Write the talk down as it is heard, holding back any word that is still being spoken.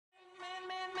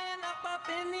up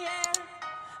in the air,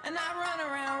 and I run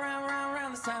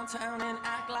round this town and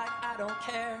act like I don't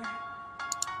care.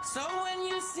 So when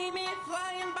you see me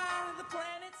flying by the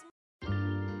planets.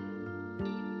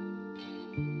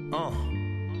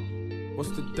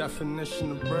 What's the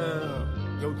definition of real?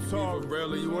 Yo, Tory,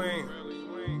 real or you ain't?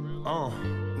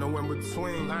 No in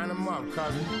between. Line them up,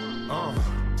 cousin.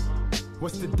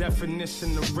 What's the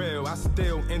definition of real? I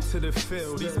still enter the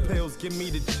field. These pills give me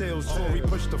the chills. Tory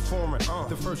pushed the foreign.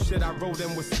 The first shit I wrote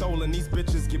in was stolen. These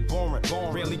bitches get boring.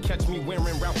 Rarely catch me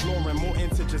wearing Ralph Lauren. More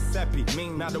into Giuseppe.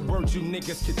 Now the words you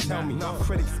niggas can tell me.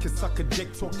 Critics can suck a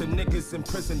dick. Talk to niggas in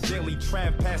prison daily.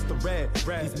 Trav past the red.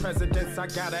 These presidents I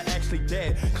got are actually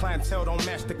dead. Clientele don't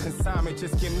match the consignment.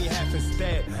 Just give me half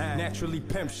instead. Naturally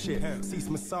pimp shit. Cease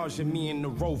massaging me in the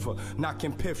Rover.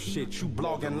 Knocking piff shit. You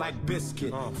blogging like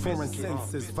biscuit. Foreign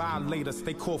violators,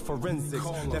 they call forensics.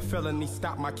 That felony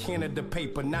stopped my Canada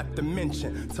paper, not to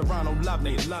mention Toronto love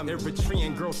me.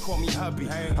 Eritrean girls call me hubby.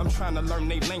 I'm trying to learn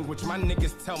their language. My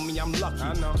niggas tell me I'm lucky.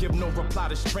 Give no reply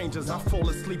to strangers. I fall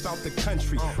asleep out the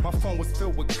country. My phone was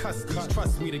filled with custies.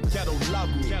 Trust me, the ghetto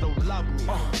love me.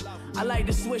 I like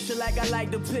the swisher like I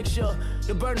like the picture.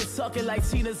 The burner tucking like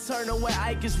Tina Turner when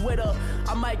Ike is with her.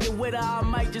 I might get with her, I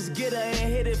might just get her and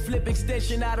hit it. Flip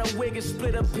extension out of wig and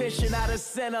split a pishin' out of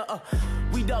center.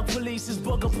 We duck polices,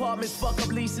 book apartments, fuck up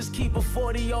leases. Keep a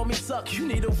 40 on me tuck. You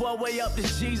need a one-way up to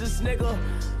Jesus, nigga.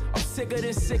 I'm sicker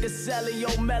than sick of selling. Yo,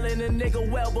 melon a nigga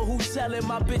well, but who's selling?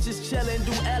 My bitches chillin',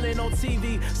 do Ellen on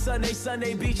TV.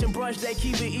 Sunday, beach and brunch, they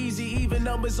keep it easy. Even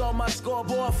numbers on my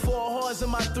scoreboard. 4 whores in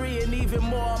my 3 and even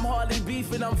more. I'm hardly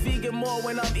beefing, I'm vegan more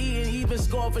when I'm eating. Even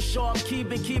score for sure, I'm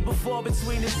keep a 4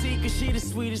 between the seat. Cause she the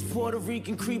sweetest Puerto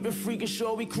Rican, creeping, freaking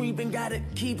sure we creeping. Gotta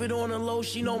keep it on the low,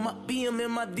 she know my BM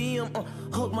in my DM.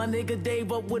 Hook my nigga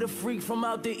Dave up with a freak from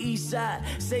out the east side.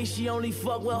 Say she only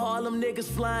fuck with Harlem niggas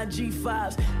flying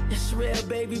G5s. It's real,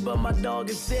 baby, but my dog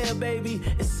is here, baby.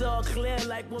 It's all clear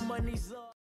like when money's up.